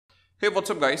Hey,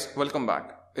 what's up guys, welcome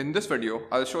back. In this video,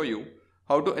 I'll show you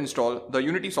how to install the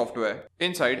Unity software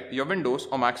inside your Windows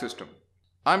or Mac system.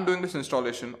 I'm doing this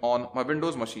installation on my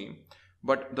Windows machine,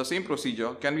 but the same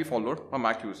procedure can be followed by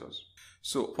Mac users.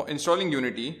 So for installing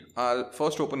Unity, I'll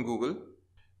first open Google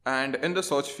and in the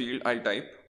search field, I'll type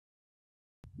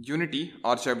Unity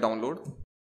archive download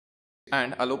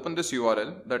and I'll open this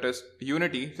URL, that is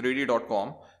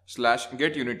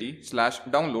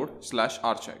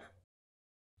unity3d.com/getunity/download/archive.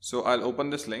 So I'll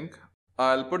open this link.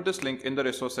 I'll put this link in the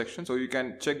resource section so you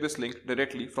can check this link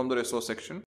directly from the resource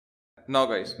section. Now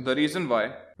guys, the reason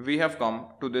why we have come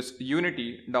to this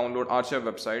Unity download archive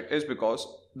website is because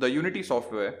the Unity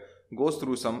software goes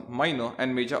through some minor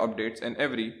and major updates in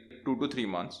every 2 to 3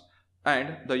 months,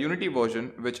 and the Unity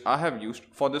version which I have used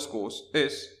for this course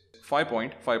is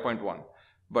 5.5.1,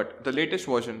 but the latest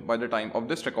version by the time of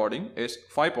this recording is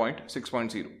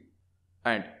 5.6.0.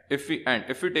 And if we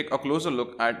take a closer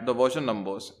look at the version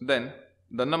numbers, then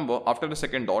the number after the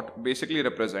second dot basically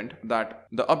represent that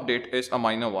the update is a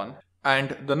minor one,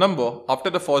 and the number after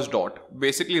the first dot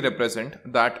basically represent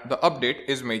that the update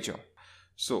is major.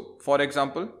 So for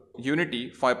example, Unity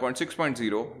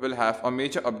 5.6.0 will have a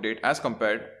major update as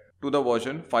compared to the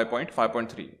version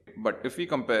 5.5.3. But if we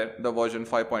compare the version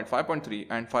 5.5.3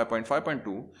 and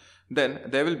 5.5.2, then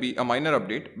there will be a minor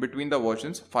update between the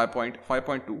versions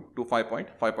 5.5.2 to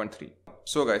 5.5.3.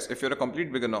 So guys, if you're a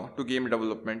complete beginner to game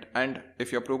development and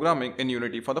if you're programming in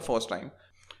Unity for the first time,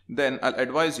 then I'll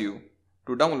advise you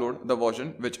to download the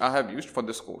version which I have used for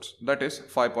this course, that is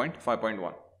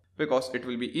 5.5.1, because it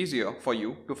will be easier for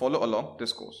you to follow along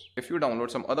this course. If you download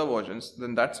some other versions,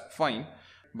 then that's fine,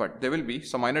 but there will be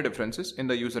some minor differences in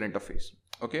the user interface.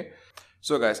 Okay,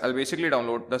 so guys, I'll basically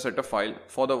download the setup file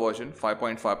for the version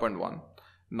 5.5.1.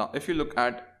 Now if you look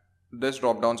at this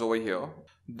drop downs over here,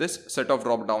 this set of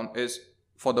drop down is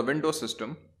for the Windows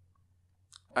system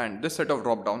and this set of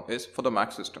drop down is for the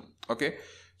Mac system. Okay,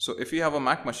 so if you have a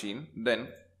Mac machine,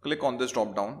 then click on this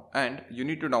drop down and you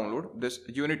need to download this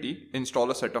Unity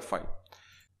installer setup file.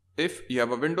 If you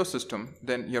have a Windows system,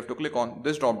 then you have to click on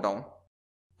this drop down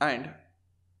and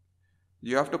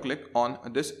you have to click on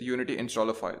this Unity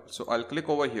installer file. So I'll click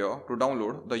over here to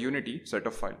download the Unity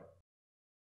setup file.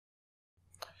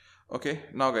 Okay,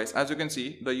 now guys, as you can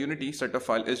see, the Unity setup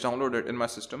file is downloaded in my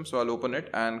system. So I'll open it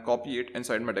and copy it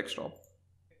inside my desktop.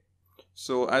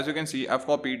 So as you can see, I've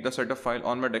copied the setup file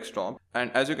on my desktop,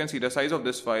 and as you can see, the size of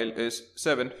this file is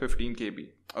 715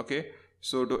 KB. Okay,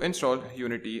 so to install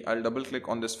Unity, I'll double click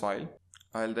on this file.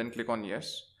 I'll then click on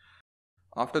yes.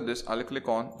 After this, I'll click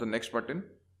on the next button.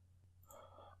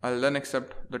 I'll then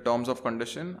accept the terms of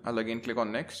condition. I'll again click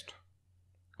on next.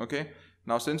 Okay,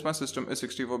 now since my system is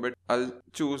 64-bit, I'll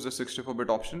choose the 64-bit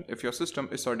option. If your system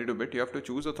is 32-bit, you have to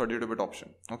choose the 32-bit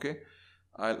option. Okay,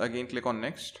 I'll again click on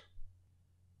next.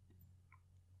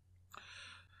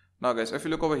 Now guys, if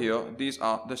you look over here, these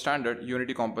are the standard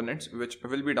Unity components which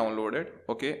will be downloaded,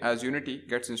 okay, as Unity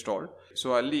gets installed.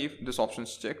 So I'll leave this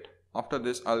options checked. After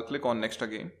this, I'll click on next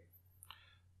again.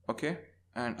 Okay,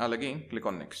 and I'll again click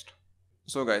on next.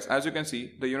 So guys, as you can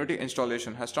see, the Unity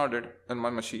installation has started in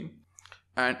my machine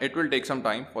and it will take some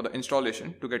time for the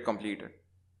installation to get completed.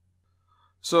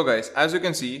 So guys, as you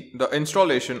can see, the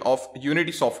installation of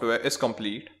Unity software is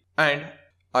complete, and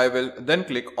I will then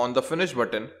click on the finish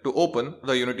button to open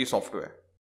the Unity software.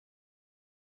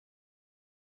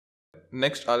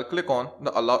 Next, I'll click on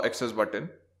the allow access button.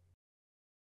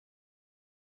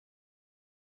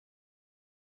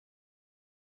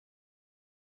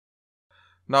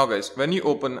 Now guys, when you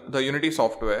open the Unity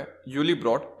software, you'll be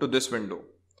brought to this window.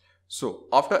 So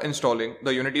after installing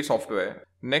the Unity software,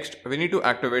 next we need to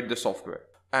activate this software.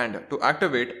 And to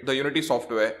activate the Unity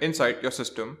software inside your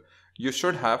system, you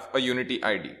should have a Unity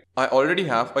ID. I already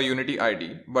have a Unity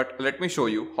ID, but let me show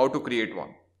you how to create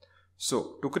one.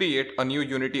 So to create a new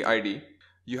Unity ID,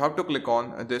 you have to click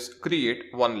on this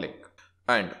create one link.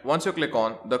 And once you click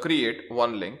on the create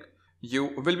one link,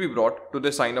 you will be brought to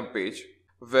the sign up page,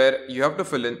 where you have to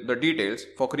fill in the details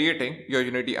for creating your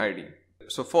Unity ID.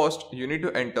 So first, you need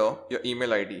to enter your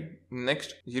email ID.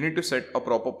 Next, you need to set a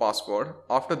proper password.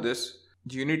 After this,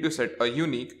 you need to set a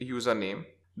unique username.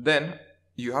 Then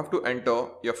you have to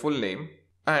enter your full name.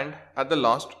 And at the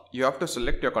last, you have to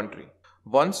select your country.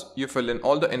 Once you fill in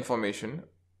all the information,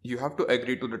 you have to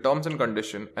agree to the terms and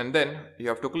condition, and then you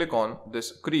have to click on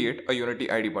this create a Unity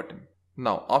ID button.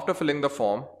 Now, after filling the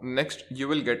form, next you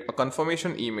will get a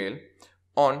confirmation email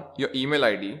on your email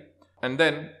ID, and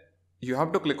then you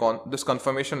have to click on this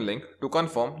confirmation link to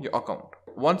confirm your account.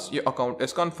 Once your account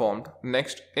is confirmed,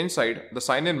 next inside the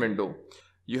sign in window,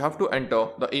 you have to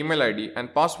enter the email ID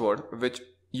and password which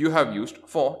you have used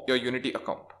for your Unity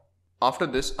account. After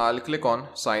this, I'll click on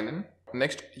sign in.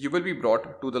 Next, you will be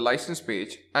brought to the license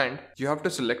page and you have to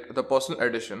select the personal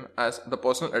edition as the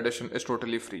personal edition is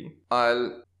totally free.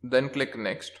 I'll then click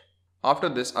next. After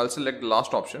this, I'll select the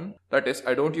last option, that is,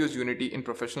 I don't use Unity in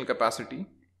professional capacity.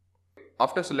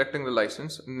 After selecting the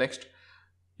license, next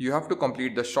you have to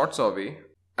complete the short survey,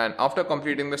 and after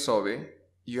completing the survey,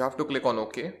 you have to click on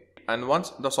OK. And once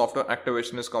the software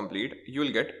activation is complete, you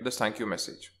will get this thank you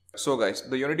message. So guys,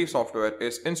 the Unity software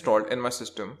is installed in my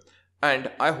system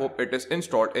and I hope it is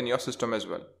installed in your system as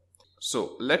well.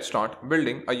 So let's start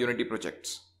building our Unity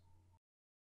projects.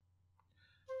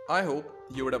 I hope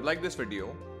you would have liked this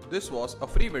video. This was a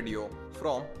free video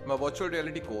from my virtual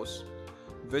reality course,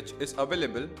 which is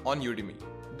available on Udemy.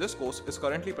 This course is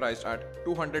currently priced at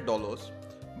 $200,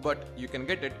 but you can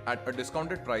get it at a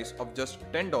discounted price of just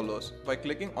 $10 by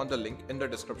clicking on the link in the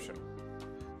description.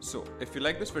 So if you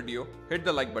like this video, hit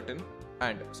the like button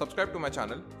and subscribe to my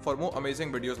channel for more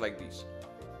amazing videos like these.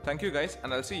 Thank you guys,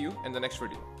 and I'll see you in the next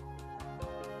video.